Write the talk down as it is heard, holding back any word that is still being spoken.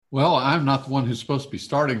Well, I'm not the one who's supposed to be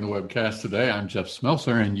starting the webcast today. I'm Jeff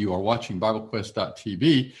Smelser, and you are watching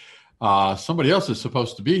BibleQuest.tv. Somebody else is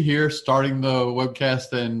supposed to be here starting the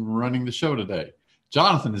webcast and running the show today.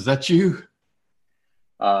 Jonathan, is that you?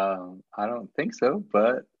 I don't think so,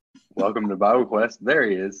 but welcome to BibleQuest. There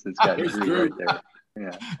he is. It's got Drew right there.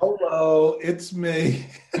 Yeah. Hello, it's me.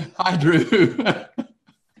 Hi, Drew.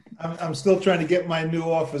 I'm still trying to get my new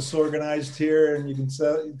office organized here, and you can see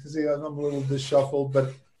I'm a little disheveled,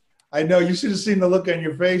 but I know you should have seen the look on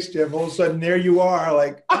your face, Jeff. All of a sudden, there you are,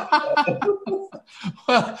 like.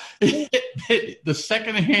 Well, the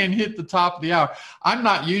second hand hit the top of the hour. I'm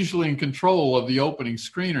not usually in control of the opening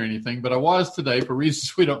screen or anything, but I was today for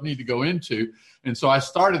reasons we don't need to go into. And so I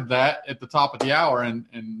started that at the top of the hour, and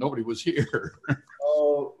nobody was here.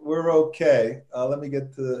 Oh, we're okay. Let me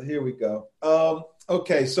get to here we go.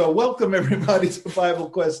 Okay, so welcome everybody to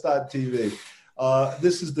BibleQuest.tv.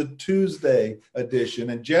 This is the Tuesday edition,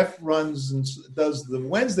 and Jeff runs and does the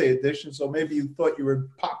Wednesday edition, so maybe you thought you were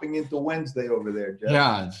popping into Wednesday over there, Jeff.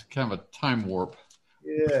 Yeah, it's kind of a time warp.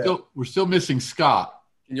 Yeah. We're still missing Scott.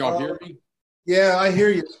 Can y'all hear me? Yeah, I hear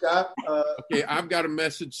you, Scott. Okay, I've got a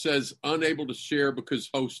message says unable to share because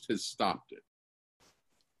host has stopped it.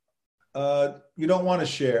 You don't want to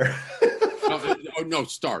share. No,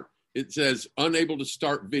 start. It says unable to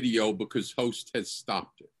start video because host has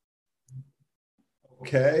stopped it.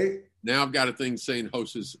 Okay. Now I've got a thing saying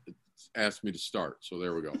host has asked me to start. So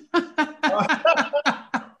there we go.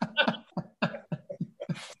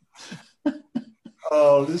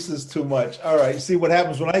 Oh, this is too much. All right. See what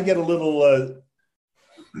happens when I get a little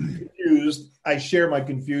confused. I share my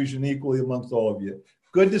confusion equally amongst all of you.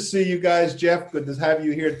 Good to see you guys, Jeff. Good to have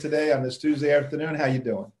you here today on this Tuesday afternoon. How you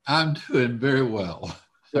doing? I'm doing very well.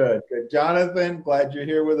 Good. Jonathan, glad you're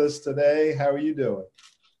here with us today. How are you doing?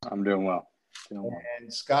 I'm doing well.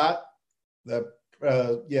 And Scott,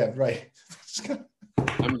 yeah, right.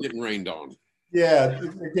 I'm getting rained on. Yeah,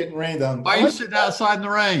 they're getting rained on. Why are you sitting outside in the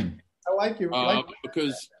rain? I like you.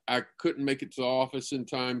 Because I couldn't make it to the office in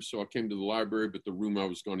time, so I came to the library, but the room I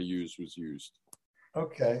was going to use was used.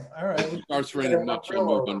 Okay, all right. It starts raining much. I'll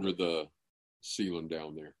move under the ceiling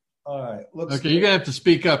down there. All right. Okay, you're going to have to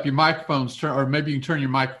speak up. Your microphone's or maybe you can turn your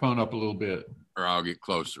microphone up a little bit. Or I'll get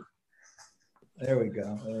closer. There we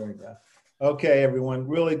go. Okay, everyone.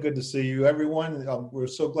 Really good to see you, everyone. We're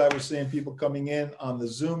so glad we're seeing people coming in on the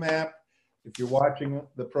Zoom app. If you're watching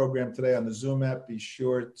the program today on the Zoom app, be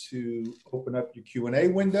sure to open up your Q&A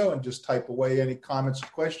window and just type away any comments or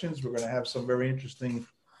questions. We're going to have some very interesting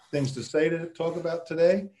things to say to talk about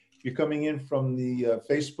today. If you're coming in from the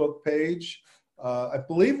Facebook page, I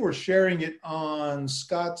believe we're sharing it on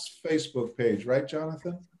Scott's Facebook page, right,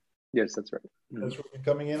 Jonathan? Yes, that's right. That's what you're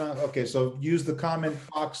coming in on? Okay, so use the comment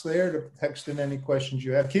box there to text in any questions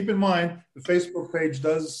you have. Keep in mind, the Facebook page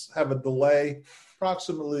does have a delay,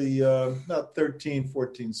 approximately about 13,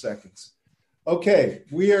 14 seconds. Okay,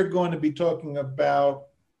 we are going to be talking about,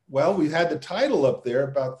 well, we had the title up there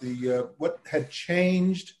about the what had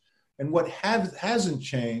changed and what hasn't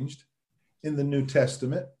changed in the New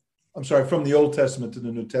Testament. I'm sorry, from the Old Testament to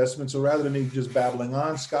the New Testament. So rather than me just babbling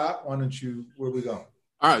on, Scott, why don't you, where are we going?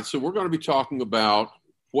 All right, so we're going to be talking about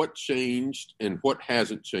what changed and what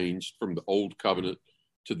hasn't changed from the Old Covenant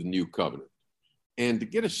to the New Covenant. And to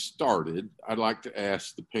get us started, I'd like to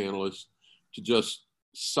ask the panelists to just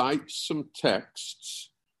cite some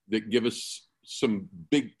texts that give us some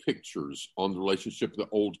big pictures on the relationship of the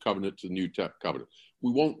Old Covenant to the New Covenant.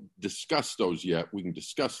 We won't discuss those yet. We can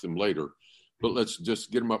discuss them later, but let's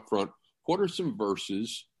just get them up front. What are some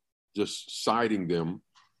verses, just citing them,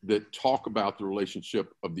 that talk about the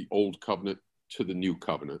relationship of the Old Covenant to the New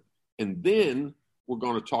Covenant? And then we're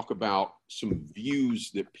going to talk about some views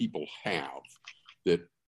that people have that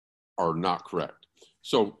are not correct.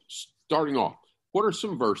 So starting off, what are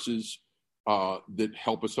some verses that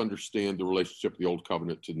help us understand the relationship of the Old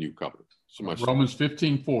Covenant to the New Covenant? Romans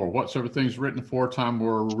 15:4, whatsoever things written aforetime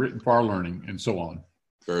were written for our learning, and so on.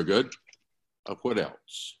 Very good. What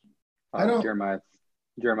else?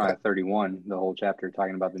 Jeremiah 31, the whole chapter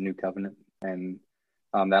talking about the new covenant, and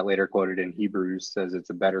that later quoted in Hebrews says it's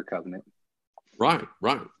a better covenant. Right.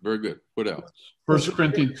 Very good. What else? 1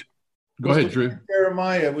 Corinthians. Go ahead, Drew.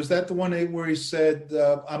 Jeremiah, was that the one where he said,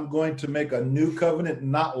 I'm going to make a new covenant,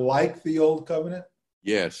 not like the old covenant?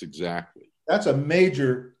 Yes, exactly. That's a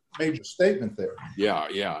major statement there.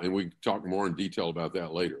 Yeah. And we can talk more in detail about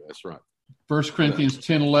that later. That's right. 1 Corinthians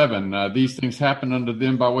 10:11, these things happened unto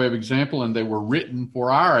them by way of example, and they were written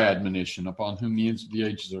for our admonition, upon whom the ends of the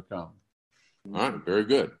ages are come. All right, very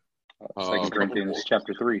good. 2 Corinthians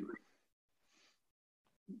chapter 3.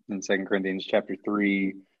 In 2 Corinthians chapter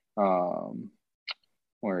 3,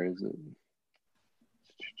 Where is it?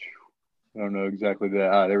 I don't know exactly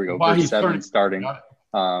that. There we go. Why Verse he's 7 starting. Got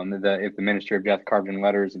it. If the ministry of death carved in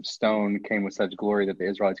letters of stone came with such glory that the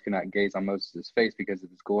Israelites could not gaze on Moses' face because of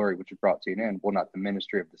his glory, which was brought to an end, will not the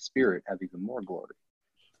ministry of the Spirit have even more glory?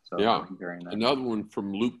 So yeah. Another one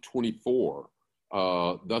from Luke 24.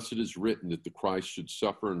 Thus it is written that the Christ should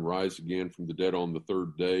suffer and rise again from the dead on the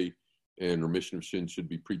third day, and remission of sins should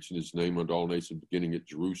be preached in his name unto all nations, beginning at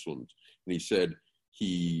Jerusalem. And he said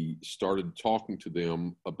he started talking to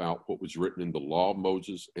them about what was written in the law of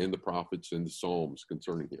Moses and the prophets and the Psalms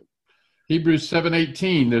concerning him. Hebrews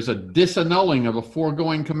 7:18, there's a disannulling of a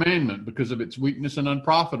foregoing commandment because of its weakness and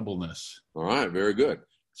unprofitableness. All right, very good.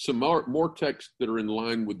 Some more texts that are in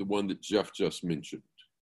line with the one that Jeff just mentioned.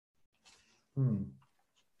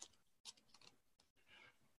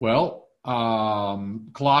 Well,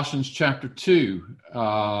 Colossians chapter 2,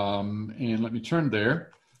 and let me turn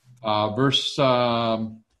there. Verse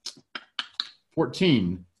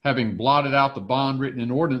 14, having blotted out the bond written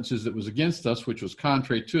in ordinances that was against us, which was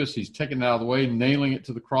contrary to us, he's taken it out of the way, nailing it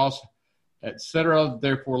to the cross, etc.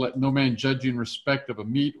 Therefore, let no man judge you in respect of a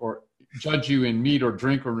meat or judge you in meat or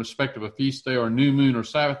drink or in respect of a feast day or new moon or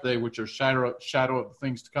Sabbath day, which are shadow of the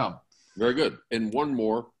things to come. Very good. And one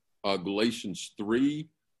more, Galatians 3,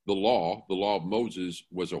 the law of Moses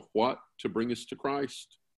was a what to bring us to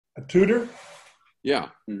Christ? A tutor? Yeah.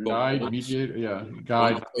 Guide, mediator, yeah.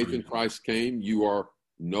 Guide. When faith in Christ came, you are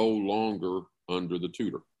no longer under the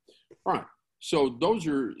tutor. All right. So those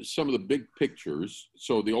are some of the big pictures.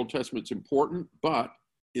 So the Old Testament's important, but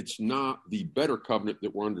it's not the better covenant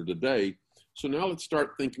that we're under today. So now let's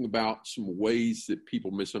start thinking about some ways that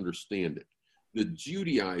people misunderstand it. The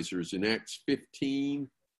Judaizers in Acts 15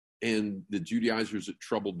 and the Judaizers that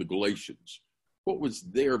troubled the Galatians, what was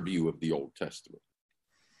their view of the Old Testament?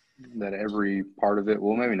 That every part of it,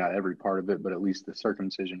 well, maybe not every part of it, but at least the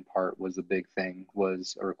circumcision part was a big thing,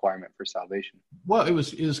 was a requirement for salvation. Well, it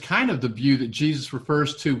was kind of the view that Jesus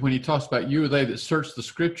refers to when he talks about you or they that search the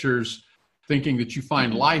scriptures thinking that you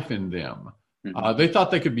find life in them. They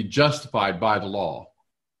thought they could be justified by the law.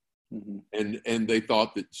 And they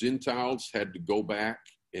thought that Gentiles had to go back,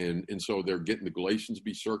 and so they're getting the Galatians to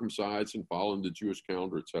be circumcised and following the Jewish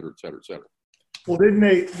calendar, et cetera, et cetera, et cetera. Well, didn't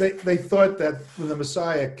they thought that when the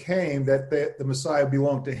Messiah came, that the Messiah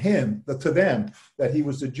belonged to him, to them, that he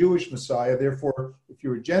was the Jewish Messiah. Therefore, if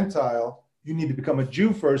you're a Gentile, you need to become a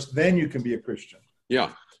Jew first, then you can be a Christian.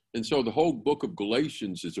 Yeah. And so the whole book of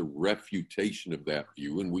Galatians is a refutation of that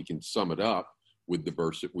view, and we can sum it up with the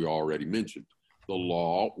verse that we already mentioned. The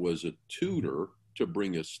law was a tutor to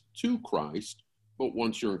bring us to Christ, but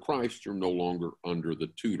once you're in Christ, you're no longer under the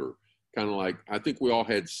tutor. Kind of like, I think we all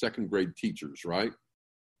had second grade teachers, right?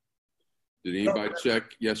 Did anybody check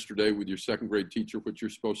yesterday with your second grade teacher what you're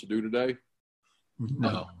supposed to do today?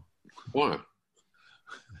 No. Why?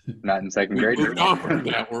 Not in second grade. We moved on from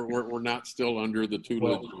that. We're not still under the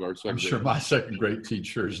tutelage of our second I'm sure grade. my second grade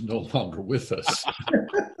teacher is no longer with us.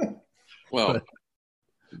 Well,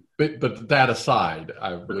 but that aside,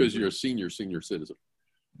 because you're a senior citizen.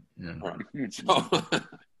 Yeah. All right. So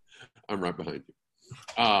I'm right behind you.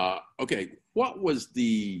 Okay, what was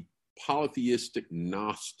the polytheistic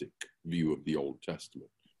Gnostic view of the Old Testament?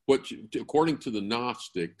 According to the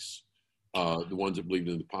Gnostics, the ones that believed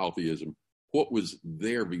in the polytheism, what was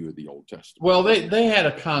their view of the Old Testament? Well, they had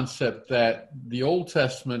a concept that the Old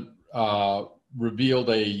Testament revealed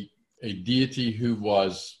a deity who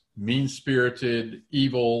was mean-spirited,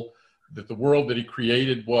 evil, that the world that he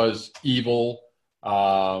created was evil.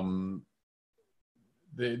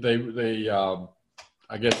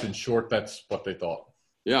 I guess in short, that's what they thought.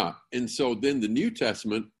 Yeah. And so then the New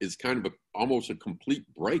Testament is kind of almost a complete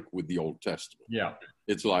break with the Old Testament. Yeah.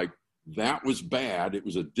 It's like, that was bad. It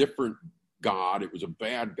was a different God. It was a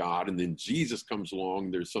bad God. And then Jesus comes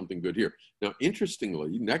along. There's something good here. Now,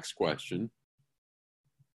 interestingly, next question,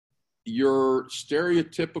 your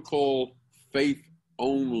stereotypical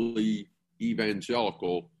faith-only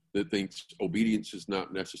evangelical that thinks obedience is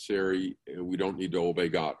not necessary and we don't need to obey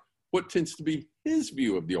God. What tends to be his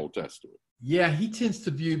view of the Old Testament? Yeah, he tends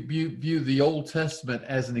to view the Old Testament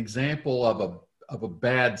as an example of a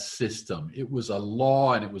bad system. It was a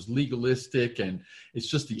law and it was legalistic, and it's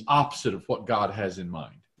just the opposite of what God has in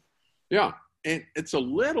mind. Yeah, and it's a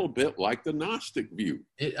little bit like the Gnostic view.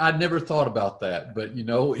 I never thought about that, but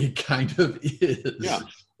it kind of is.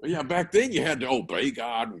 Yeah. Back then you had to obey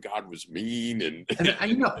God, and God was mean, and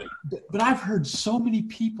but I've heard so many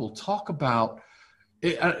people talk about.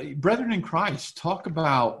 Brethren in Christ talk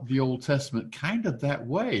about the Old Testament kind of that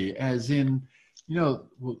way, as in,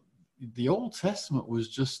 the Old Testament was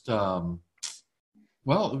just,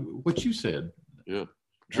 what you said. Yeah.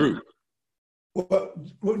 Drew. What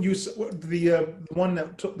you the one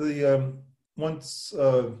that took the once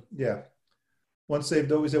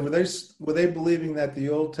saved always saved, were they believing that the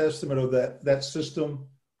Old Testament or that system,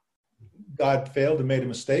 God failed and made a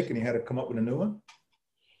mistake and he had to come up with a new one?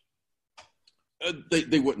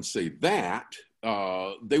 They wouldn't say that.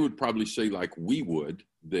 They would probably say, like we would,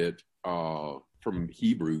 that from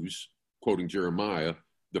Hebrews, quoting Jeremiah,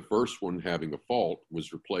 the first one having a fault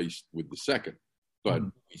was replaced with the second. But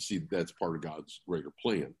we see that's part of God's greater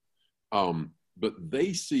plan. But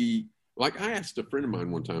they see, like I asked a friend of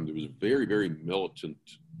mine one time that was a very, very militant,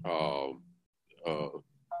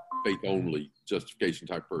 faith-only justification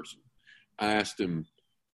type person. I asked him,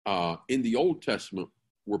 in the Old Testament,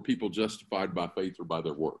 were people justified by faith or by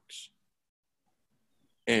their works?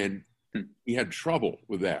 And he had trouble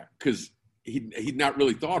with that because he'd not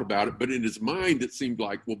really thought about it. But in his mind, it seemed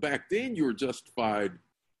like, well, back then you were justified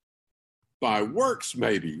by works,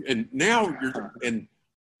 maybe. And now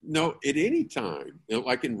no, at any time,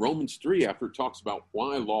 like in Romans 3, after it talks about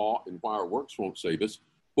why law and why our works won't save us,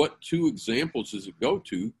 what two examples does it go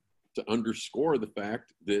to underscore the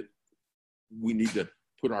fact that we need to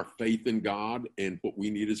put our faith in God and what we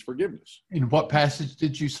need is forgiveness? In what passage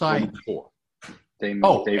did you cite? Romans 4.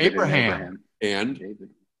 David Abraham. And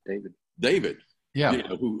David. Yeah. You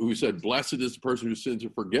know, who said, blessed is the person whose sins are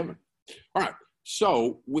forgiven. All right.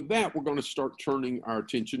 So with that, we're going to start turning our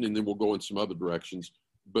attention, and then we'll go in some other directions,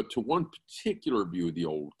 but to one particular view of the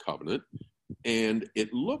Old Covenant. And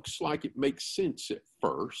it looks like it makes sense at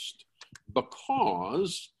first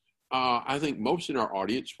because I think most in our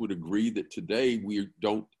audience would agree that today we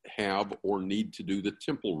don't have or need to do the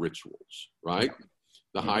temple rituals, right?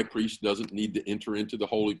 The high priest doesn't need to enter into the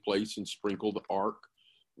holy place and sprinkle the ark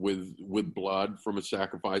with blood from a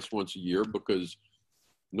sacrifice once a year, because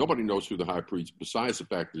nobody knows who the high priest, besides the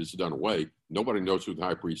fact that it's done away, nobody knows who the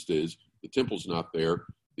high priest is. The temple's not there.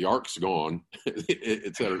 The ark's gone,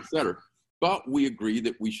 et cetera, et cetera. But we agree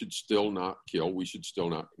that we should still not kill. We should still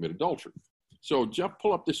not commit adultery. So, Jeff,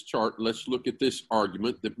 pull up this chart. Let's look at this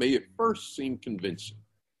argument that may at first seem convincing.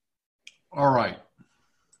 All right.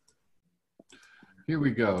 Here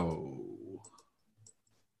we go.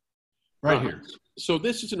 Right here. So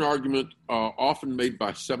this is an argument often made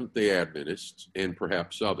by Seventh-day Adventists and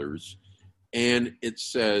perhaps others. And it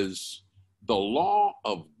says the law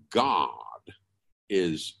of God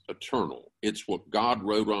is eternal. It's what God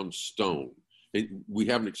wrote on stone. We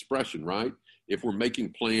have an expression, right? If we're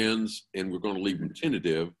making plans and we're going to leave them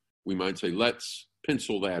tentative, we might say, let's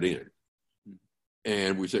pencil that in.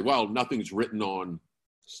 And we say, well, nothing's written on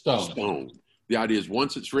stone. The idea is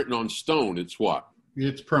once it's written on stone, it's what?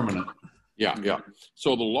 It's permanent. Yeah.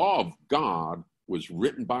 So the law of God was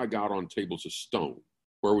written by God on tables of stone.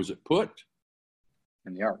 Where was it put?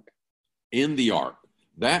 In the ark. In the ark.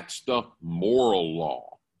 That's the moral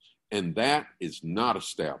law. And that is not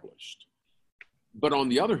established. But on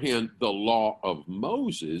the other hand, the law of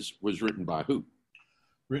Moses was written by who?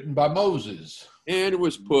 Written by Moses. And it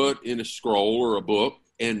was put in a scroll or a book.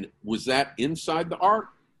 And was that inside the ark?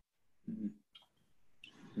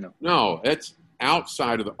 No, it's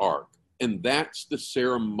outside of the ark. And that's the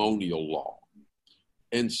ceremonial law.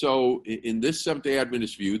 And so in this Seventh-day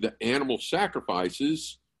Adventist view, the animal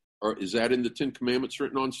sacrifices, is that in the Ten Commandments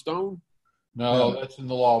written on stone? No, that's in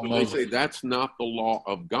the law of Moses. They say that's not the law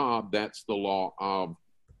of God. That's the law of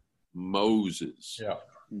Moses. Yeah.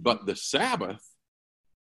 But the Sabbath.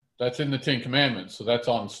 That's in the Ten Commandments, so that's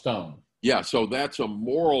on stone. Yeah, so that's a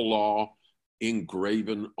moral law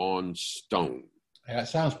engraven on stone. Yeah, it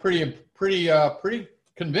sounds pretty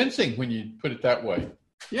convincing when you put it that way.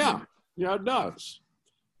 Yeah, it does.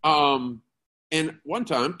 And one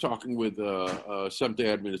time, talking with a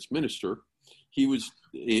Seventh-day Adventist minister, he was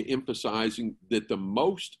emphasizing that the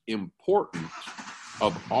most important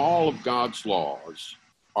of all of God's laws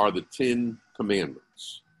are the Ten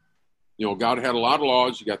Commandments. You know, God had a lot of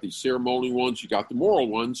laws. You got these ceremonial ones, you got the moral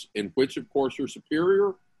ones, and which, of course, are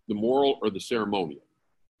superior, the moral or the ceremonial?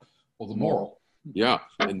 Well, the moral. Yeah,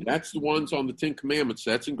 and that's the ones on the Ten Commandments.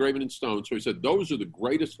 That's engraven in stone. So he said those are the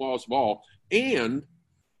greatest laws of all. And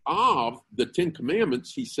of the Ten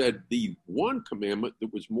Commandments, he said the one commandment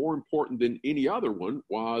that was more important than any other one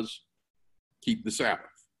was keep the Sabbath.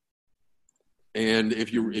 And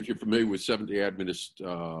if you're familiar with Seventh-day Adventist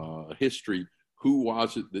history, who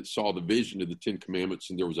was it that saw the vision of the Ten Commandments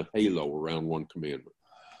and there was a halo around one commandment?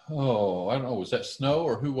 Oh, I don't know. Was that Snow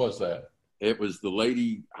or who was that? It was the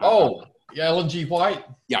lady. Yeah, Ellen G. White.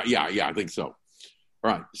 Yeah, I think so.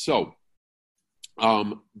 All right. So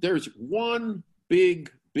there's one big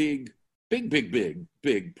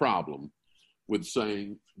problem with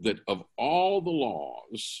saying that of all the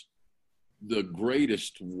laws, the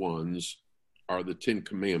greatest ones are the 10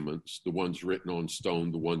 Commandments, the ones written on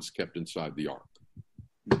stone, the ones kept inside the ark.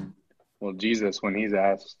 Well, Jesus, when he's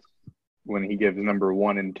asked, when he gives number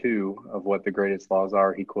 1 and 2 of what the greatest laws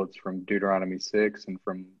are, he quotes from Deuteronomy 6 and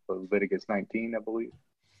from Leviticus 19, I believe.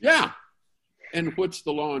 Yeah. And what's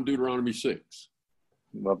the law in Deuteronomy 6?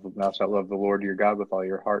 Thou shalt love the Lord your God with all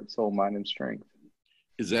your heart, soul, mind, and strength.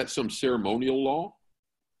 Is that some ceremonial law?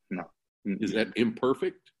 No. Is that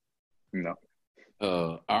imperfect? No.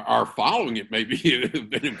 Our following it may be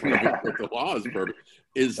been imperfect, but the law is perfect.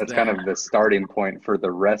 That's kind of the starting point for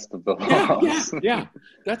the rest of the laws. Yeah.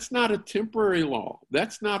 That's not a temporary law.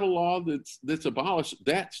 That's not a law that's abolished.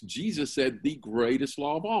 That's, Jesus said, the greatest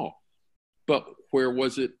law of all. But where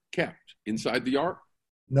was it kept? Inside the ark?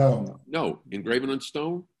 No. No. Engraven on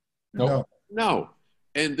stone? No. No.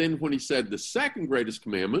 And then when he said the second greatest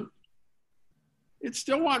commandment, it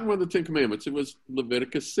still wasn't one of the 10 Commandments. It was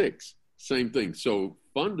Leviticus 6. Same thing. So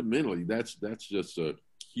fundamentally, that's just a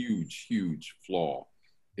huge, huge flaw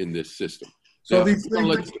in this system. So now, these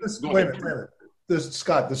things, wait a minute.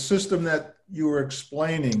 Scott, the system that you were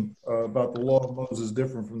explaining about the law of Moses is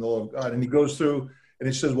different from the law of God, and he goes through and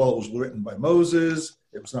he says, well, it was written by Moses.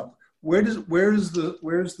 It was not. Where's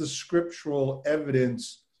the scriptural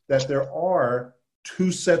evidence that there are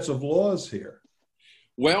two sets of laws here?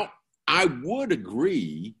 Well, I would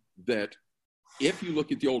agree that if you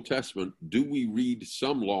look at the Old Testament, do we read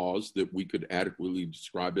some laws that we could adequately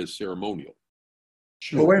describe as ceremonial?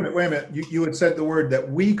 Sure. Well, wait a minute. You had said the word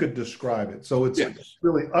that we could describe it. So it's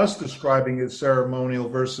really us describing it ceremonial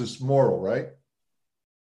versus moral, right?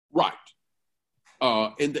 Right.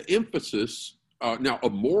 And the emphasis, now a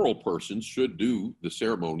moral person should do the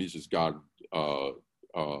ceremonies as God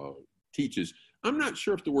teaches. I'm not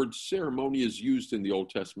sure if the word ceremony is used in the Old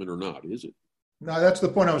Testament or not, is it? No, that's the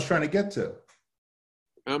point I was trying to get to.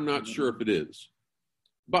 I'm not sure if it is.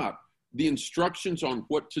 But the instructions on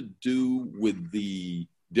what to do with the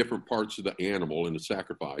different parts of the animal in the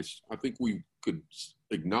sacrifice, I think we could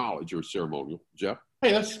acknowledge are ceremonial. Jeff?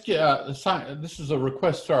 Hey, this is a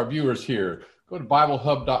request to our viewers here. Go to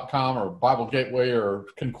BibleHub.com or Bible Gateway or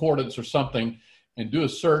Concordance or something and do a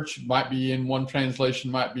search. Might be in one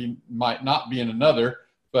translation, might not be in another,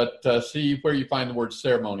 but see where you find the word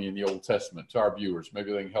ceremony in the Old Testament to our viewers.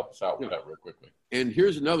 Maybe they can help us out with that real quickly. And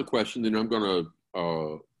here's another question, then I'm going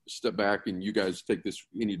to step back and you guys take this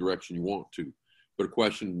any direction you want to. But a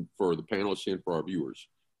question for the panelists and for our viewers.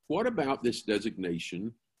 What about this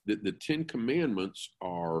designation that the 10 Commandments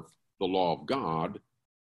are the law of God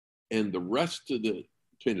and the rest of the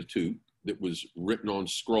Pentateuch that was written on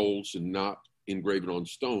scrolls and not engraven on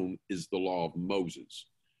stone is the law of Moses?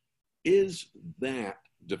 Is that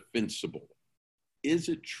defensible? Is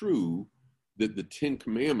it true that the 10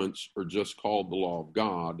 Commandments are just called the law of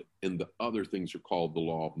God and the other things are called the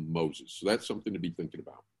law of Moses? So that's something to be thinking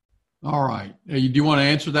about. All right. Do you want to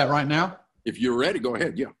answer that right now? If you're ready, go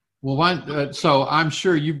ahead. Yeah. Well, so I'm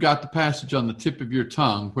sure you've got the passage on the tip of your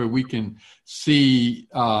tongue where we can see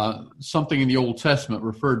something in the Old Testament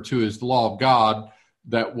referred to as the law of God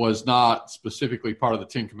that was not specifically part of the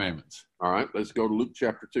 10 Commandments. All right. Let's go to Luke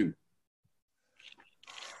chapter 2.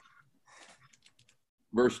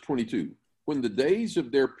 Verse 22. When the days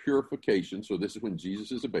of their purification, so this is when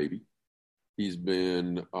Jesus is a baby, he's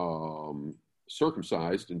been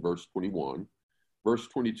circumcised in verse 21. Verse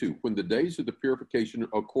 22, when the days of the purification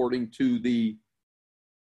according to the...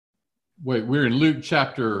 Wait, we're in Luke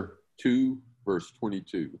chapter 2, verse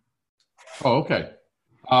 22. Oh, okay.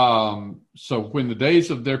 So when the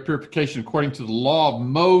days of their purification according to the law of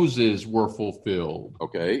Moses were fulfilled.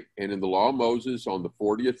 Okay, and in the law of Moses, on the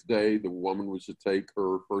 40th day, the woman was to take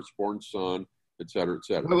her firstborn son, et cetera, et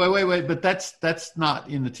cetera. Wait, but that's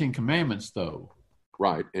not in the 10 Commandments, though.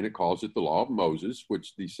 Right, and it calls it the law of Moses,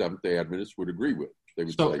 which the Seventh-day Adventists would agree with. They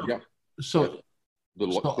would say, yeah.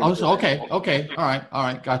 Okay, all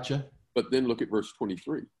right, gotcha. But then look at verse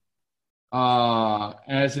 23.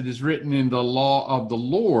 As it is written in the law of the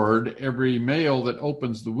Lord, every male that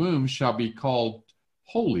opens the womb shall be called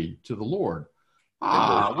holy to the Lord.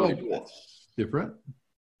 Well, that's different.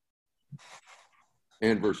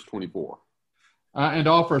 And verse 24. And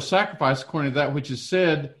offer a sacrifice according to that which is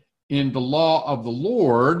said in the law of the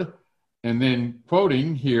Lord, and then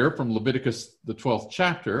quoting here from Leviticus, the 12th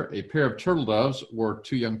chapter, a pair of turtle doves or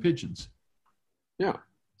 2 young pigeons. Yeah.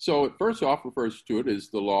 So it first off refers to it as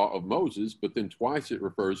the law of Moses, but then twice it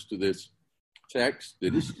refers to this text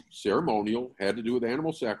that is ceremonial, had to do with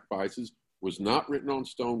animal sacrifices, was not written on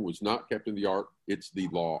stone, was not kept in the ark. It's the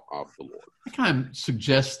law of the Lord. It kind of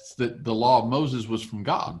suggests that the law of Moses was from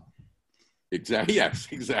God. Exactly. Yes,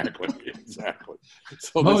 exactly.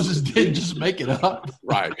 So Moses didn't just make it up.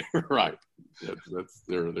 Right. That's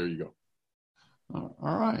there you go.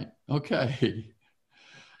 All right. Okay.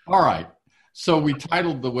 All right. So we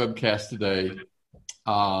titled the webcast today,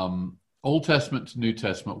 Old Testament to New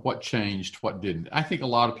Testament, what changed, what didn't. I think a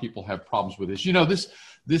lot of people have problems with this.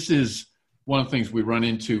 This is one of the things we run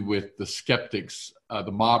into with the skeptics,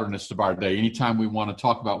 the modernists of our day. Anytime we want to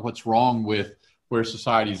talk about what's wrong with where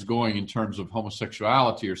society is going in terms of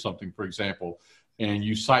homosexuality or something, for example, and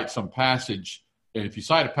you cite some passage, and if you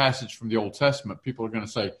cite a passage from the Old Testament, people are going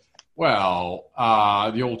to say, well,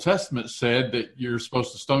 the Old Testament said that you're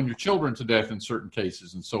supposed to stone your children to death in certain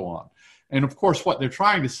cases and so on. And of course, what they're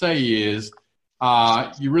trying to say is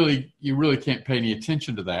you really can't pay any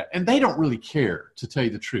attention to that. And they don't really care, to tell you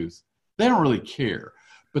the truth. They don't really care.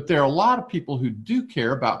 But there are a lot of people who do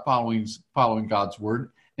care about following God's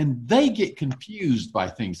word, and they get confused by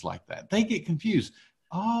things like that. They get confused.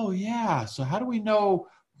 Oh, yeah, so how do we know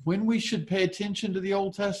when we should pay attention to the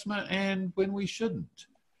Old Testament and when we shouldn't?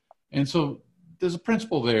 And so there's a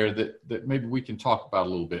principle there that maybe we can talk about a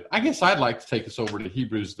little bit. I guess I'd like to take us over to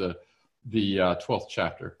Hebrews, the 12th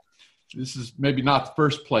chapter. This is maybe not the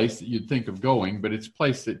first place that you'd think of going, but it's a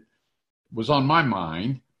place that was on my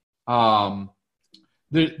mind.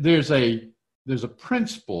 There's a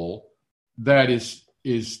principle that is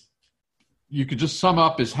you could just sum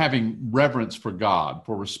up as having reverence for God,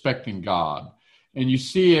 for respecting God. And you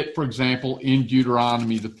see it, for example, in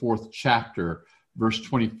Deuteronomy, the 4th chapter, verse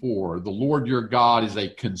 24. The Lord your God is a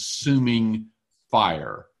consuming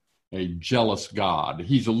fire, a jealous God.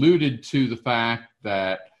 He's alluded to the fact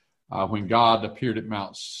that when God appeared at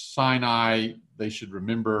Mount Sinai, they should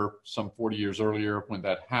remember some 40 years earlier when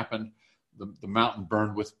that happened. The mountain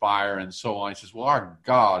burned with fire and so on. He says, well, our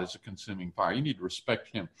God is a consuming fire. You need to respect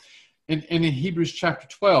him. And in Hebrews chapter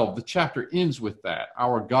 12, the chapter ends with that.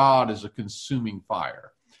 Our God is a consuming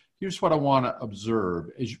fire. Here's what I want to observe.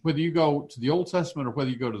 Whether you go to the Old Testament or whether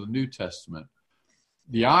you go to the New Testament,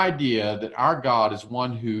 the idea that our God is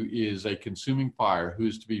one who is a consuming fire, who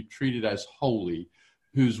is to be treated as holy,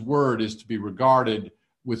 whose word is to be regarded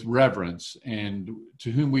with reverence, and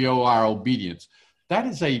to whom we owe our obedience, that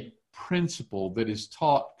is a principle that is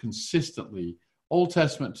taught consistently, Old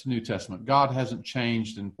Testament to New Testament. God hasn't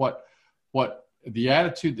changed, and what the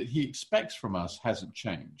attitude that he expects from us hasn't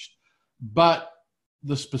changed. But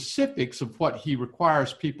the specifics of what he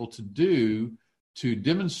requires people to do to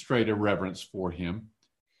demonstrate a reverence for him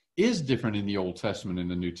is different in the Old Testament and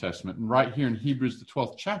the New Testament. And right here in Hebrews, the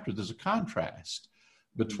 12th chapter, there's a contrast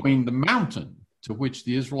between the mountain to which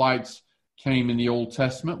the Israelites came in the Old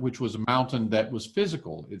Testament, which was a mountain that was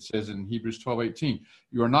physical. It says in Hebrews 12:18,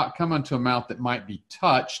 you are not come unto a mount that might be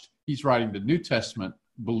touched. He's writing to New Testament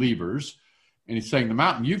believers, and he's saying the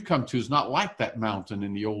mountain you've come to is not like that mountain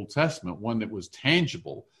in the Old Testament, one that was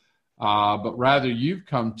tangible, but rather you've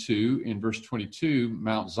come to, in verse 22,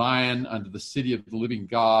 Mount Zion, unto the city of the living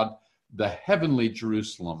God, the heavenly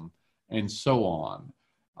Jerusalem, and so on.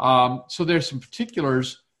 So there's some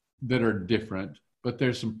particulars that are different, but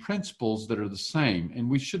there's some principles that are the same. And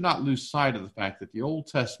we should not lose sight of the fact that the Old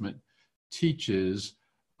Testament teaches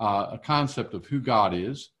a concept of who God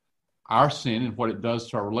is, our sin and what it does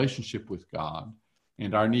to our relationship with God,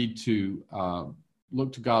 and our need to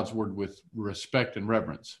look to God's word with respect and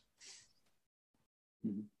reverence.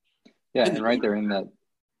 Yeah, and right there in that,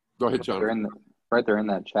 go ahead, John. Right there in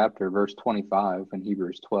that chapter, verse 25 in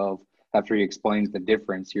Hebrews 12, after he explains the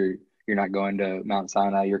difference, you're not going to Mount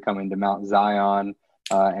Sinai, you're coming to Mount Zion,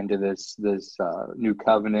 and to this new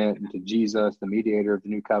covenant, and to Jesus, the mediator of the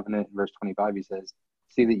new covenant. In verse 25, he says,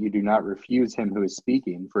 see that you do not refuse him who is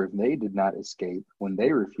speaking, for if they did not escape when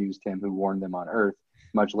they refused him who warned them on earth,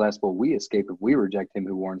 much less will we escape if we reject him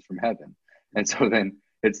who warns from heaven. And so then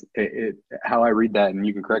it's how I read that, and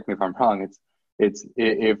you can correct me if I'm wrong, it's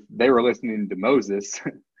if they were listening to Moses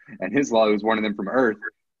and his law was warning them from earth,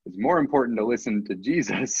 it's more important to listen to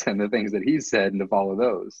Jesus and the things that he said and to follow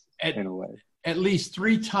those in a way. At least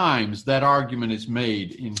 3 times that argument is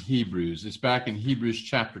made in Hebrews. It's back in Hebrews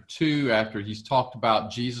chapter 2, after he's talked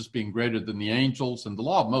about Jesus being greater than the angels, and the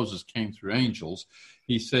law of Moses came through angels.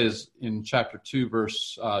 He says in chapter 2,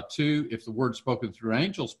 verse 2, if the word spoken through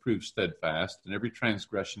angels proved steadfast, and every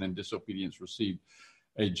transgression and disobedience received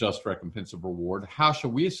a just recompense of reward, how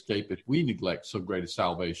shall we escape if we neglect so great a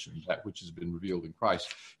salvation, that which has been revealed in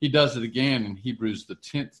Christ? He does it again in Hebrews, the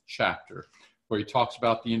 10th chapter, where he talks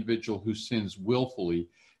about the individual who sins willfully.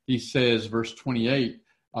 He says, verse 28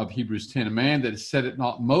 of Hebrews 10, a man that has set it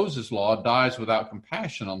not Moses' law dies without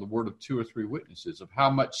compassion on the word of 2 or 3 witnesses. Of how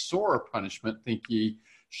much sorer punishment, think ye,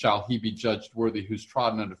 shall he be judged worthy who's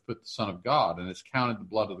trodden underfoot the Son of God, and has counted the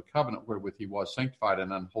blood of the covenant wherewith he was sanctified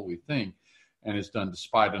an unholy thing, and is done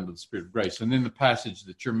despite unto the Spirit of grace. And then the passage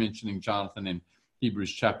that you're mentioning, Jonathan, in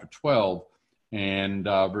Hebrews chapter 12 and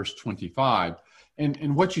verse 25.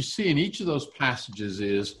 And what you see in each of those passages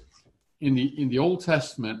is, in the Old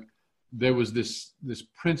Testament, there was this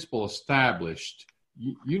principle established.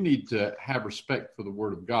 You need to have respect for the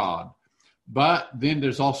Word of God. But then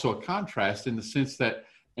there's also a contrast in the sense that,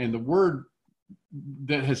 and the Word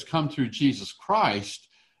that has come through Jesus Christ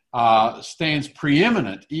stands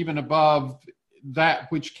preeminent even above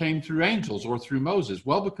that which came through angels or through Moses.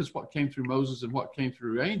 Well, because what came through Moses and what came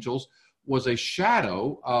through angels was a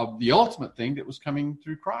shadow of the ultimate thing that was coming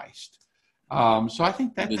through Christ. So I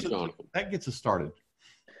think that gets us started.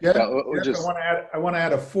 Yeah, I want to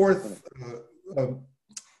add a fourth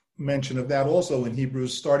mention of that also in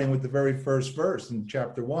Hebrews, starting with the very first verse in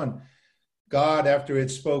chapter 1. God, after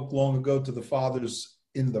it spoke long ago to the fathers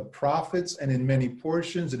in the prophets and in many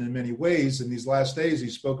portions and in many ways, in these last days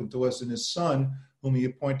he's spoken to us in his Son, whom he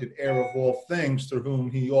appointed heir of all things, through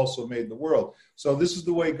whom he also made the world. So this is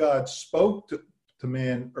the way God spoke to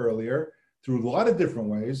man earlier, through a lot of different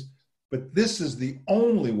ways, but this is the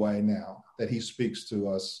only way now that he speaks to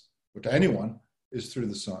us, or to anyone, is through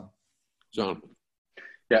the Son. Jonathan.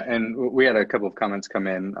 Yeah, and we had a couple of comments come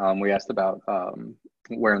in. We asked about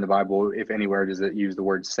where in the Bible, if anywhere, does it use the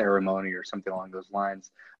word ceremony or something along those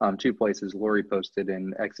lines. 2 places. Lori posted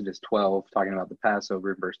in Exodus 12, talking about the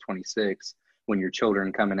Passover, verse 26, when your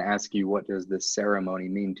children come and ask you, what does this ceremony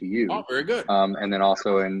mean to you? Oh, very good. And then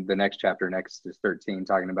also in the next chapter, in Exodus 13,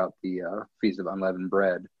 talking about the Feast of Unleavened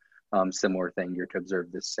Bread, similar thing, you're to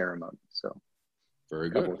observe this ceremony. So very a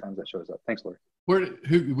good. couple of times that shows up. Thanks, Lori.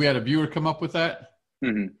 We had a viewer come up with that?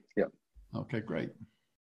 Mm-hmm. Yeah. Okay, great.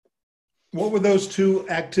 What were those 2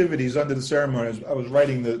 activities under the ceremony? I was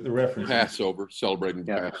writing the reference. Passover, celebrating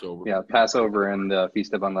Passover. Yeah, Passover and the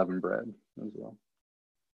Feast of Unleavened Bread as well.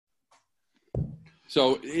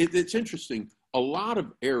 So it's interesting. A lot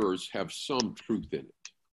of errors have some truth in it.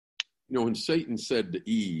 You know, when Satan said to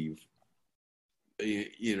Eve,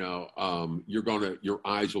 your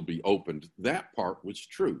eyes will be opened, that part was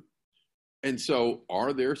true. And so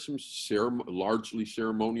are there some largely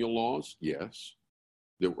ceremonial laws? Yes,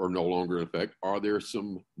 that are no longer in effect. Are there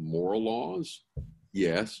some moral laws?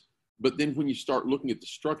 Yes. But then when you start looking at the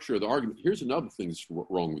structure of the argument, here's another thing that's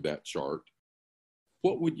wrong with that chart.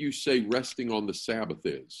 What would you say resting on the Sabbath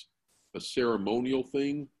is? A ceremonial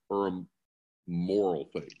thing or a moral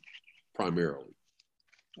thing, primarily?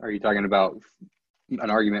 Are you talking about an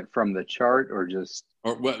argument from the chart or just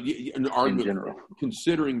an argument in general?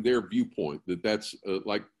 Considering their viewpoint, that's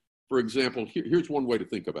like, for example, here's one way to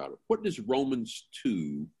think about it. What does Romans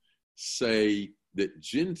 2 say that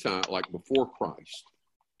like before Christ,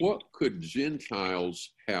 what could Gentiles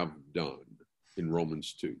have done in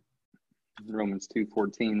Romans 2? Romans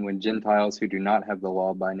 2:14, when Gentiles who do not have the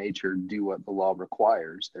law by nature do what the law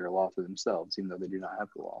requires, they're a law to themselves, even though they do not have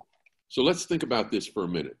the law. So let's think about this for a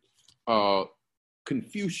minute.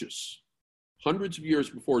 Confucius, hundreds of years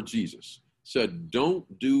before Jesus, said,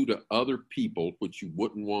 don't do to other people what you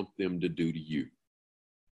wouldn't want them to do to you.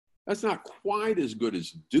 That's not quite as good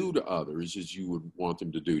as do to others as you would want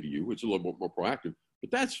them to do to you, which is a little bit more proactive. But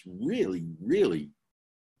that's really, really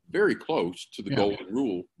very close to the golden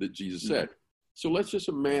rule that Jesus said. So let's just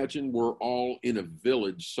imagine we're all in a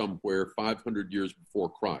village somewhere 500 years before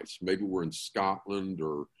Christ. Maybe we're in Scotland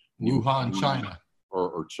or Wuhan, China.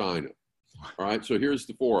 Or China. All right, so here's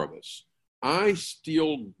the 4 of us. I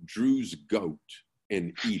steal Drew's goat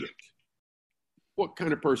and eat it. What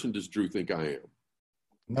kind of person does Drew think I am?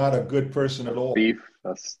 Not a good person at all. Thief,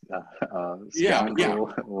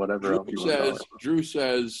 scoundrel, whatever else you want to call it. Drew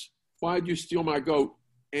says, why'd you steal my goat?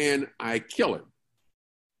 And I kill him.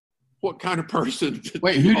 What kind of person?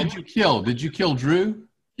 Wait, who did you kill? Did you kill Drew?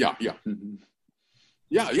 Yeah. Mm-hmm.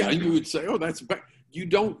 Yeah. And you would say, oh, that's bad. You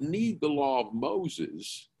don't need the law of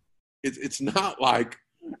Moses. It's not like,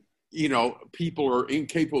 people are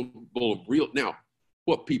incapable of real. Now,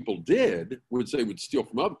 what people did was they would steal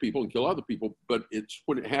from other people and kill other people. But it's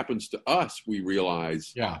when it happens to us, we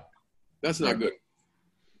realize, that's not good.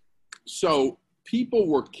 So people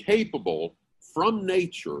were capable from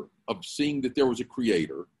nature of seeing that there was a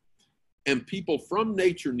creator, and people from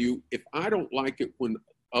nature knew, if I don't like it when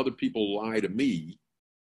other people lie to me,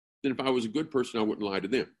 then if I was a good person, I wouldn't lie to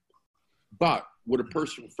them. But would a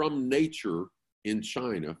person from nature in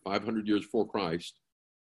China 500 years before Christ,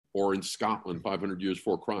 or in Scotland 500 years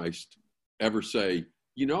before Christ, ever say,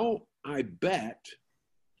 I bet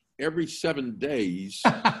every 7 days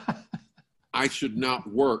I should not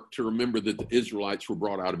work to remember that the Israelites were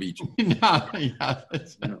brought out of Egypt.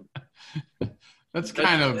 That's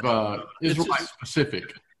kind of Israelite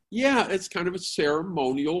specific. Yeah, it's kind of a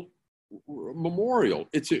ceremonial memorial.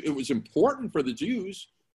 It was important for the Jews,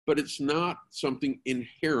 but it's not something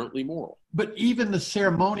inherently moral. But even the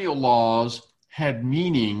ceremonial laws had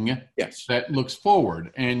meaning that looks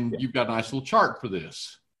forward. And you've got a nice little chart for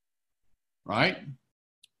this, right?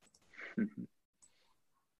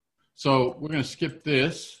 So we're going to skip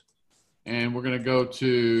this, and we're going to go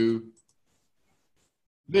to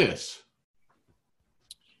this.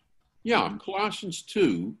 Yeah, Colossians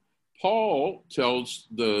 2, Paul tells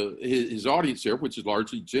his audience there, which is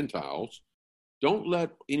largely Gentiles, don't let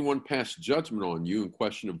anyone pass judgment on you in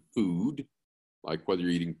question of food, like whether you're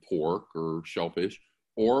eating pork or shellfish,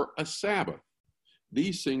 or a Sabbath.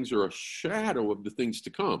 These things are a shadow of the things to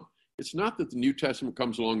come. It's not that the New Testament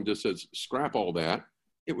comes along and just says, scrap all that.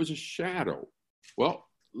 It was a shadow. Well,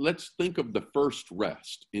 let's think of the first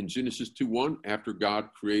rest. In Genesis 2:1, after God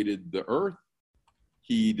created the earth,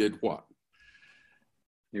 he did what?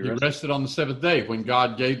 He rested on the seventh day. When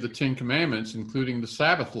God gave the Ten Commandments, including the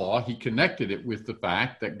Sabbath law, he connected it with the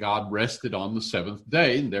fact that God rested on the seventh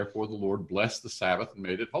day, and therefore the Lord blessed the Sabbath and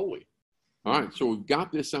made it holy. All right, so we've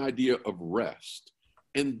got this idea of rest.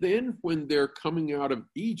 And then when they're coming out of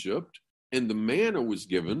Egypt and the manna was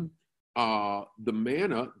given, the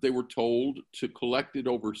manna, they were told to collect it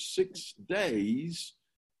over 6 days.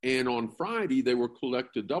 And on Friday, they were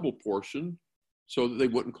collect a double portion so that they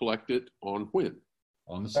wouldn't collect it on when?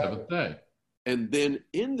 On the seventh day. And then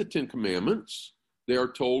in the Ten Commandments, they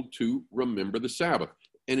are told to remember the Sabbath.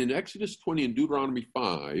 And in Exodus 20 and Deuteronomy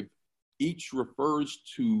 5, each refers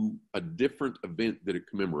to a different event that it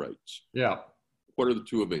commemorates. Yeah. What are the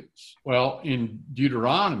two events? Well, in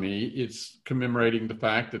Deuteronomy, it's commemorating the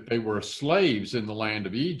fact that they were slaves in the land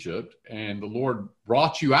of Egypt, and the Lord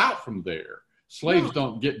brought you out from there. Slaves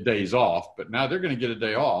don't get days off, but now they're going to get a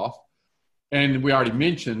day off. And we already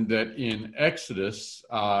mentioned that in Exodus,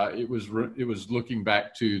 it was looking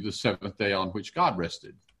back to the seventh day on which God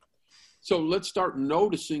rested. So let's start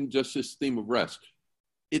noticing just this theme of rest.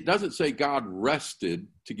 It doesn't say God rested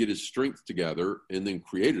to get his strength together and then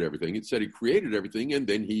created everything. It said he created everything and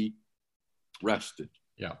then he rested.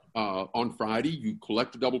 Yeah. On Friday, you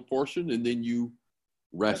collect a double portion and then you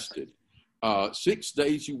rested. 6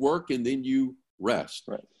 days you work and then you rest.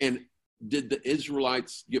 Right. And did the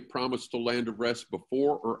Israelites get promised a land of rest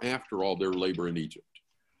before or after all their labor in Egypt?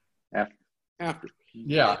 After.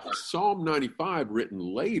 Yeah. Psalm 95, written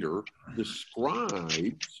later,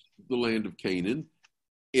 describes the land of Canaan.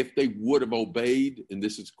 If they would have obeyed, and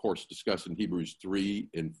this is, of course, discussed in Hebrews 3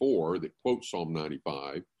 and 4 that quote Psalm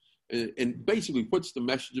 95. And basically, what's the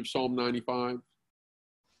message of Psalm 95?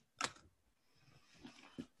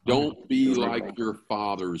 Don't be like your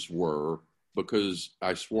fathers were, because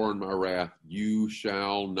I swore in my wrath, you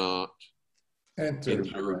shall not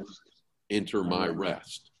enter my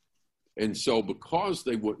rest. And so because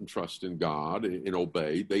they wouldn't trust in God and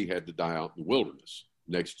obey, they had to die out in the wilderness.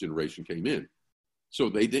 Next generation came in. So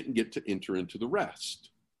they didn't get to enter into the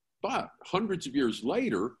rest. But hundreds of years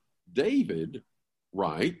later, David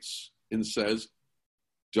writes and says,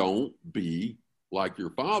 don't be like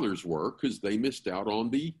your fathers were, because they missed out on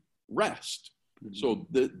the rest. So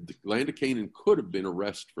the land of Canaan could have been a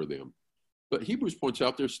rest for them. But Hebrews points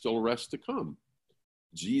out there's still a rest to come.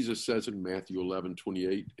 Jesus says in Matthew 11,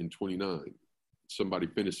 28 and 29, somebody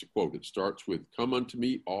finished the quote. It starts with, come unto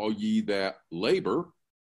me, all ye that labor.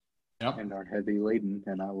 Yep. And are heavy laden,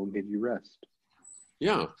 and I will give you rest.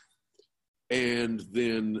 Yeah. And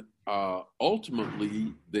then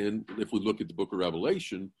ultimately, then if we look at the book of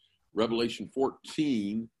Revelation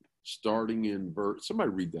 14, starting in verse, somebody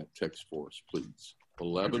read that text for us, please.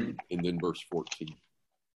 11 and then verse 14.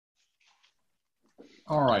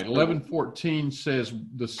 All right. 11:14 says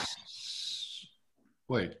this.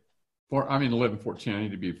 Wait. 11:14. I need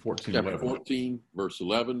to be 14. Chapter 14, verse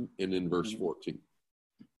 11, and then verse 14.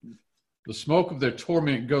 The smoke of their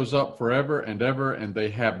torment goes up forever and ever, and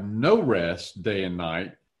they have no rest day and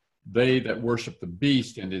night. They that worship the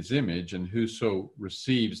beast and his image, and whoso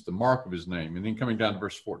receives the mark of his name. And then coming down to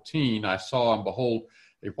verse 14, I saw and behold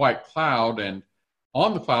a white cloud, and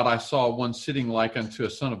on the cloud I saw one sitting like unto a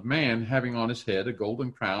son of man, having on his head a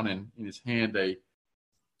golden crown, and in his hand a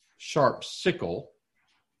sharp sickle.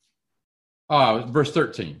 Verse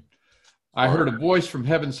 13. I heard a voice from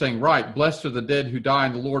heaven saying, Right, blessed are the dead who die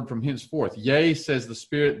in the Lord from henceforth. Yea, says the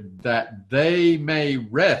Spirit, that they may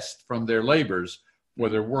rest from their labors, for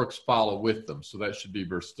their works follow with them. So that should be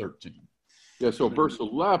verse 13. Yeah, so verse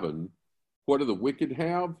 11, what do the wicked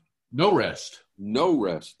have? No rest. No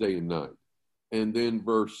rest day and night. And then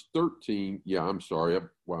verse 13, I'm sorry.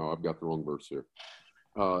 I've got the wrong verse here.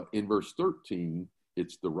 In verse 13,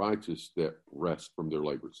 it's the righteous that rest from their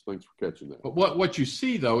labors. Thanks for catching that. But what you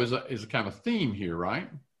see, though, is a kind of theme here, right?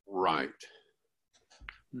 Right.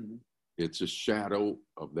 Mm-hmm. It's a shadow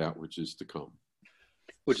of that which is to come.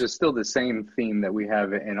 Which is still the same theme that we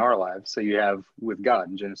have in our lives. So you have with God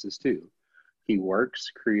in Genesis 2. He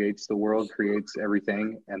works, creates the world, creates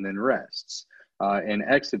everything, and then rests. In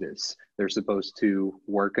Exodus, they're supposed to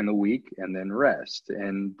work in the week and then rest.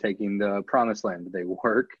 And taking the promised land, they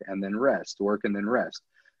work and then rest, work and then rest.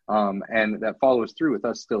 And that follows through with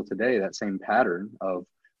us still today, that same pattern of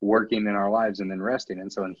working in our lives and then resting.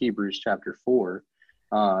 And so in Hebrews chapter 4,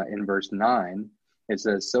 in verse 9, it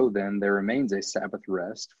says, "So then there remains a Sabbath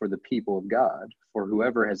rest for the people of God. For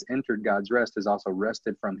whoever has entered God's rest has also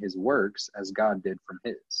rested from his works as God did from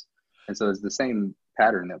his." And so it's the same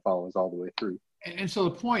pattern that follows all the way through. And so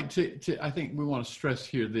the point I think we want to stress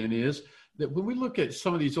here then is that when we look at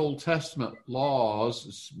some of these Old Testament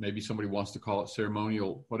laws, maybe somebody wants to call it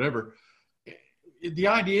ceremonial, whatever, the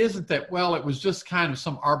idea isn't that, well, it was just kind of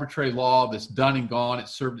some arbitrary law that's done and gone. It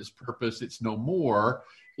served its purpose. It's no more.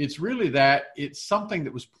 It's really that it's something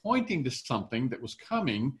that was pointing to something that was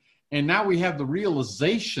coming. And now we have the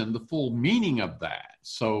realization, the full meaning of that.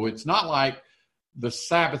 So it's not like the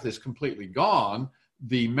Sabbath is completely gone.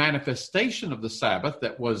 The manifestation of the Sabbath,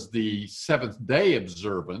 that was the seventh day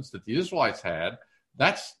observance that the Israelites had,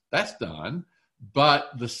 that's done.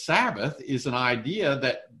 But the Sabbath is an idea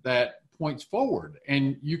that points forward.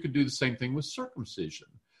 And you could do the same thing with circumcision.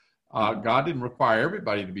 God didn't require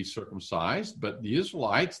everybody to be circumcised, but the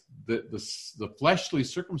Israelites, the fleshly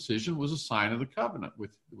circumcision was a sign of the covenant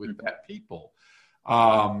with that people.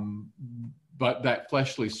 But that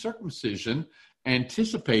fleshly circumcision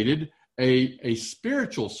anticipated a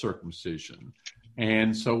spiritual circumcision.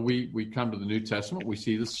 And so we come to the New Testament, we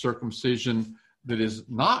see the circumcision that is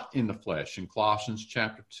not in the flesh. In Colossians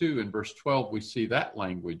chapter 2 and verse 12, we see that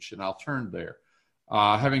language, and I'll turn there.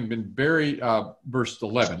 Having been buried, verse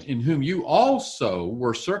 11, in whom you also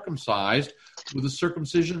were circumcised with a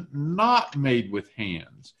circumcision not made with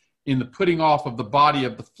hands, in the putting off of the body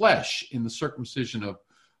of the flesh, in the circumcision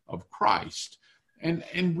of Christ.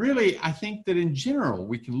 And really, I think that in general,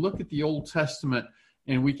 we can look at the Old Testament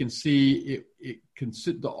and we can see it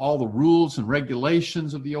consider all the rules and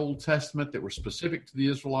regulations of the Old Testament that were specific to the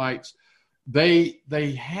Israelites. They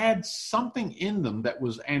had something in them that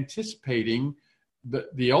was anticipating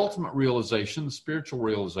the ultimate realization, the spiritual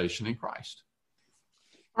realization in Christ.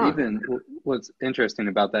 Even what's interesting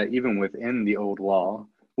about that, even within the old law,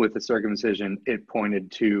 with the circumcision, it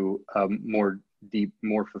pointed to more deep,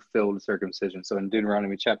 more fulfilled circumcision. So in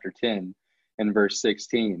Deuteronomy chapter 10 and verse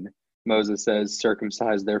 16, Moses says,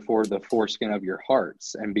 "Circumcise therefore the foreskin of your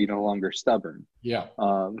hearts and be no longer stubborn." Yeah.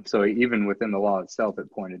 So even within the law itself,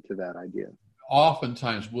 it pointed to that idea.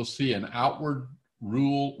 Oftentimes we'll see an outward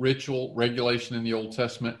rule, ritual, regulation in the Old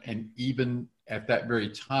Testament, and even at that very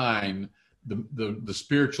time, the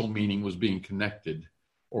spiritual meaning was being connected,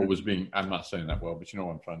 or was being, I'm not saying that well, but you know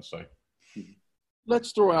what I'm trying to say.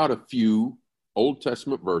 Let's throw out a few Old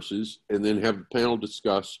Testament verses and then have the panel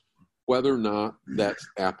discuss whether or not that's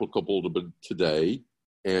applicable to today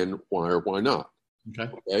and why or why not.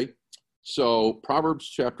 Okay. So Proverbs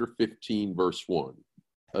chapter 15, verse 1,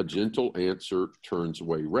 a gentle answer turns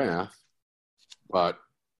away wrath, but,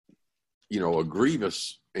 a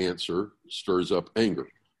grievous answer stirs up anger.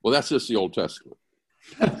 Well, that's just the Old Testament.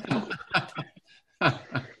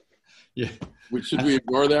 Yeah. Should we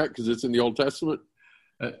ignore that because it's in the Old Testament?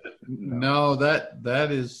 No,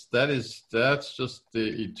 that's just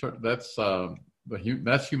that's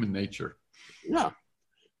human nature. Yeah.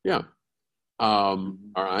 All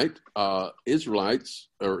right. Israelites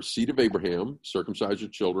or seed of Abraham, circumcise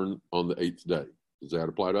your children on the 8th day. Does that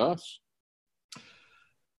apply to us?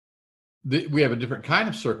 We have a different kind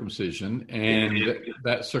of circumcision, and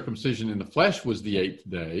that circumcision in the flesh was the 8th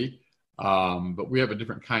day. But we have a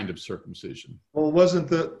different kind of circumcision. Well, wasn't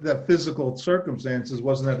that physical circumstances,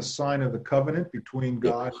 wasn't that a sign of the covenant between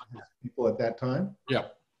God and his people at that time? Yeah.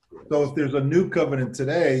 So if there's a new covenant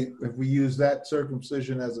today, if we use that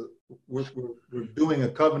circumcision as we're doing a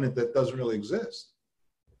covenant that doesn't really exist.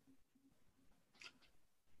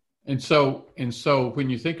 And so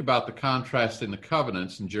when you think about the contrast in the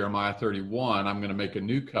covenants in Jeremiah 31, I'm going to make a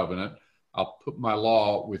new covenant. I'll put my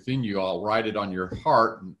law within you. I'll write it on your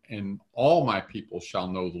heart, and all my people shall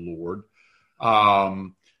know the Lord.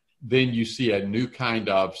 Then you see a new kind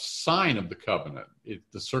of sign of the covenant.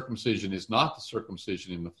 The circumcision is not the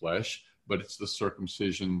circumcision in the flesh, but it's the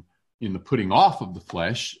circumcision in the putting off of the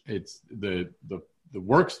flesh. It's the the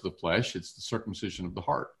works of the flesh. It's the circumcision of the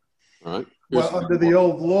heart. All right. Well, under the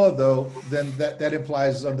old law, though, then that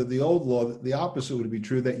implies under the old law, the opposite would be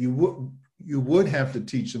true, that you would have to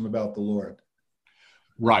teach them about the Lord.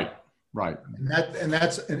 Right. And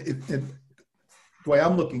that's the way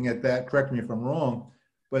I'm looking at that. Correct me if I'm wrong,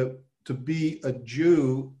 but to be a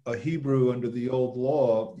Jew, a Hebrew under the old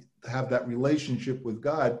law, to have that relationship with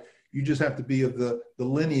God, you just have to be of the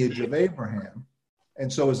lineage of Abraham.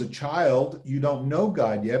 And so as a child, you don't know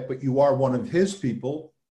God yet, but you are one of his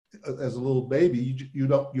people. As a little baby,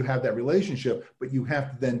 you have that relationship, but you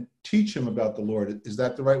have to then teach him about the Lord. Is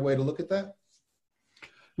that the right way to look at that?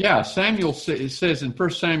 Yeah, Samuel, it says in 1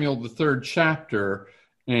 Samuel, the 3rd chapter,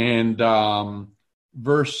 and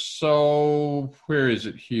where is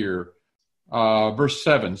it here? Verse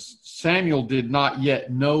 7, Samuel did not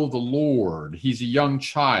yet know the Lord. He's a young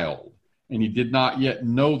child, and he did not yet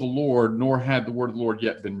know the Lord, nor had the word of the Lord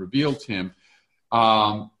yet been revealed to him.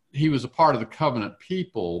 He was a part of the covenant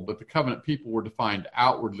people, but the covenant people were defined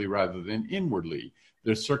outwardly rather than inwardly.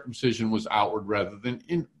 Their circumcision was outward rather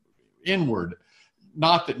than inward.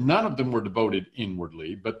 Not that none of them were devoted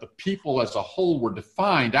inwardly, but the people as a whole were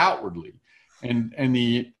defined outwardly. And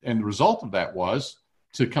the result of that was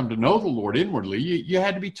to come to know the Lord inwardly, you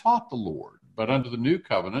had to be taught the Lord. But under the new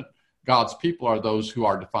covenant, God's people are those who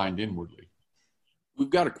are defined inwardly. We've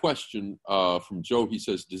got a question from Joe. He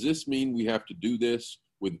says, does this mean we have to do this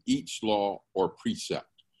with each law or precept?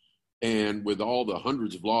 And with all the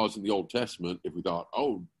hundreds of laws in the Old Testament, if we thought,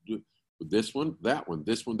 with this one, that one,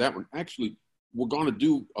 this one, that one, actually, we're going to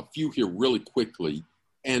do a few here really quickly.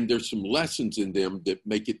 And there's some lessons in them that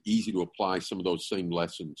make it easy to apply some of those same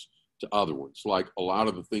lessons to other ones. Like a lot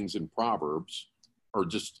of the things in Proverbs are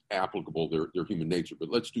just applicable. They're human nature. But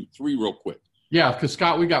let's do 3 real quick. Yeah, because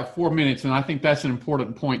Scott, we got 4 minutes, and I think that's an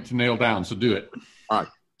important point to nail down. So do it. All right.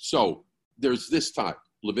 So there's this type.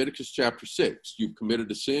 Leviticus chapter 6. You've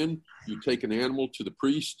committed a sin. You take an animal to the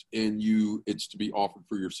priest, and it's to be offered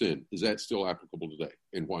for your sin. Is that still applicable today?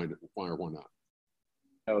 And why or why not?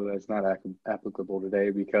 No, that's not applicable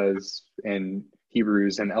today, because in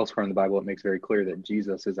Hebrews and elsewhere in the Bible, it makes very clear that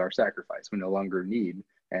Jesus is our sacrifice. We no longer need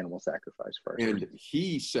animal sacrifice for our sin. And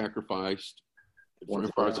he sacrificed for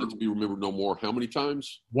our sins to be remembered no more. How many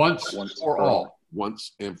times? Once for all.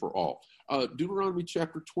 Once and for all. Deuteronomy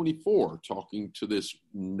chapter 24, talking to this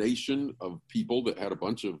nation of people that had a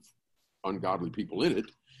bunch of ungodly people in it.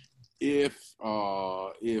 If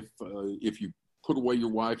you put away your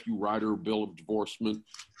wife, you write her a bill of divorcement.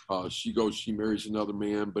 She marries another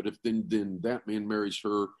man, but if then that man marries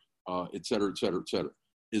her, et cetera, et cetera, et cetera.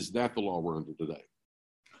 Is that the law we're under today?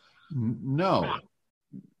 No.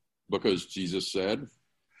 Because Jesus said?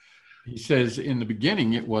 He says, in the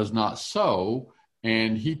beginning, it was not so.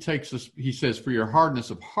 And he says, for your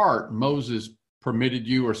hardness of heart, Moses permitted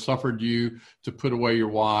you or suffered you to put away your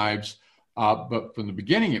wives. But from the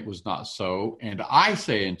beginning, it was not so. And I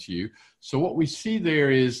say unto you. So what we see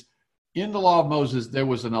there is, in the law of Moses, there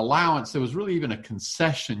was an allowance. There was really even a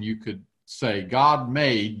concession, you could say, God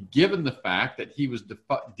made, given the fact that he was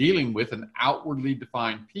dealing with an outwardly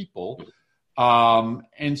defined people.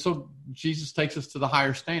 And so Jesus takes us to the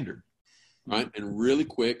higher standard. Right. And really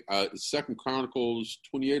quick, 2 Chronicles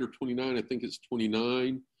 28 or 29, I think it's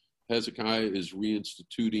 29, Hezekiah is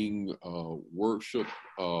reinstituting worship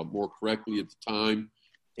more correctly at the time.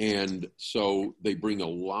 And so they bring a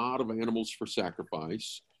lot of animals for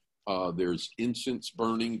sacrifice. There's incense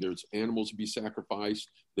burning. There's animals to be sacrificed.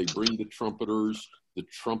 They bring the trumpeters. The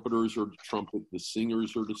trumpeters are to trumpet. The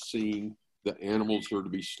singers are to sing. The animals are to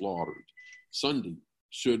be slaughtered. Sunday,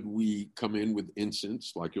 should we come in with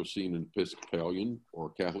incense, like you'll see in an Episcopalian or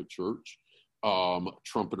Catholic church,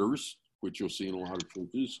 trumpeters, which you'll see in a lot of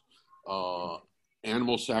churches,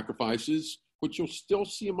 animal sacrifices, which you'll still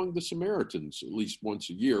see among the Samaritans at least once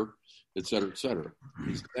a year, et cetera, et cetera.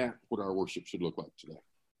 Is that what our worship should look like today?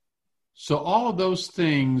 So all of those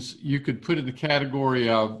things you could put in the category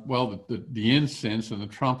of, well, the incense and the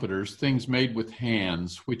trumpeters, things made with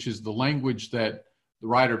hands, which is the language that the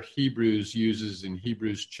writer of Hebrews uses in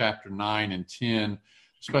Hebrews chapter 9 and 10,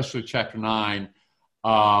 especially chapter 9,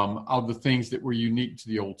 of the things that were unique to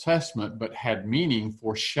the Old Testament, but had meaning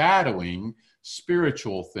foreshadowing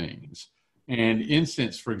spiritual things. And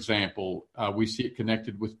incense, for example, we see it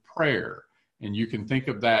connected with prayer. And you can think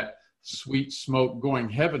of that sweet smoke going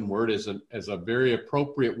heavenward as a very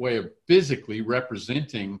appropriate way of physically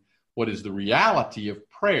representing what is the reality of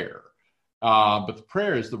prayer. But the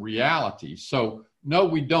prayer is the reality. So no,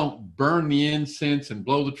 we don't burn the incense and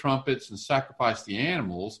blow the trumpets and sacrifice the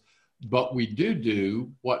animals, but we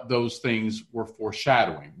do what those things were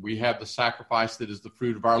foreshadowing. We have the sacrifice that is the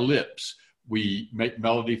fruit of our lips, We make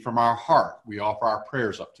melody from our heart. We offer our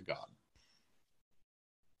prayers up to God.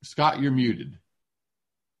 Scott, you're muted.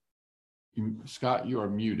 Scott, you are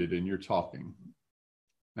muted and you're talking.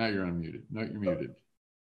 Now you're unmuted. No, you're muted.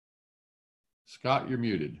 Scott, you're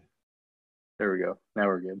muted. There we go. Now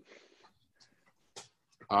we're good.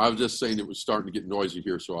 I was just saying it was starting to get noisy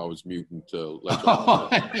here, so I was muting to let you know.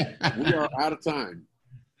 We are out of time.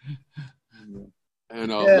 And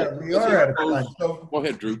we are out of time. So, go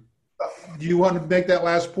ahead, Drew. Do you want to make that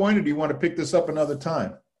last point, or do you want to pick this up another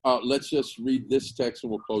time? Let's just read this text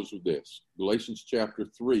and we'll close with this. Galatians chapter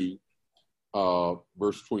 3,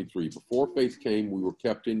 verse 23. Before faith came, we were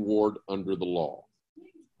kept in ward under the law.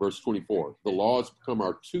 Verse 24. The law has become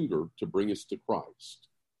our tutor to bring us to Christ.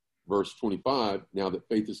 Verse 25. Now that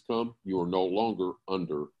faith has come, you are no longer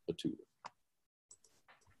under a tutor.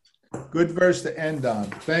 Good verse to end on.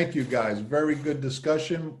 Thank you, guys. Very good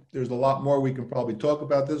discussion. There's a lot more we can probably talk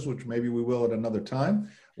about this, which maybe we will at another time.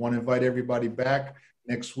 I want to invite everybody back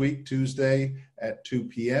next week, Tuesday at 2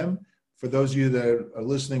 p.m. For those of you that are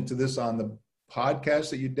listening to this on the podcast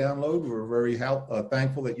that you download, we're very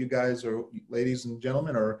thankful that you guys are, ladies and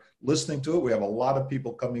gentlemen, are listening to it. We have a lot of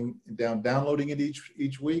people coming down, downloading it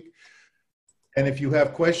each week. And if you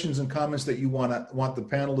have questions and comments that you want the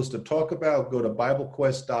panelists to talk about, go to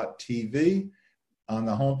BibleQuest.tv. On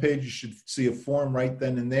the homepage, you should see a form right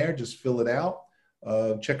then and there. Just fill it out.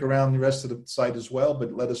 Check around the rest of the site as well,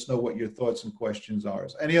 but let us know what your thoughts and questions are.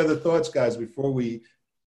 Any other thoughts, guys, before we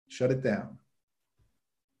shut it down?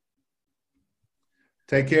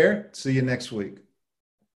 Take care. See you next week.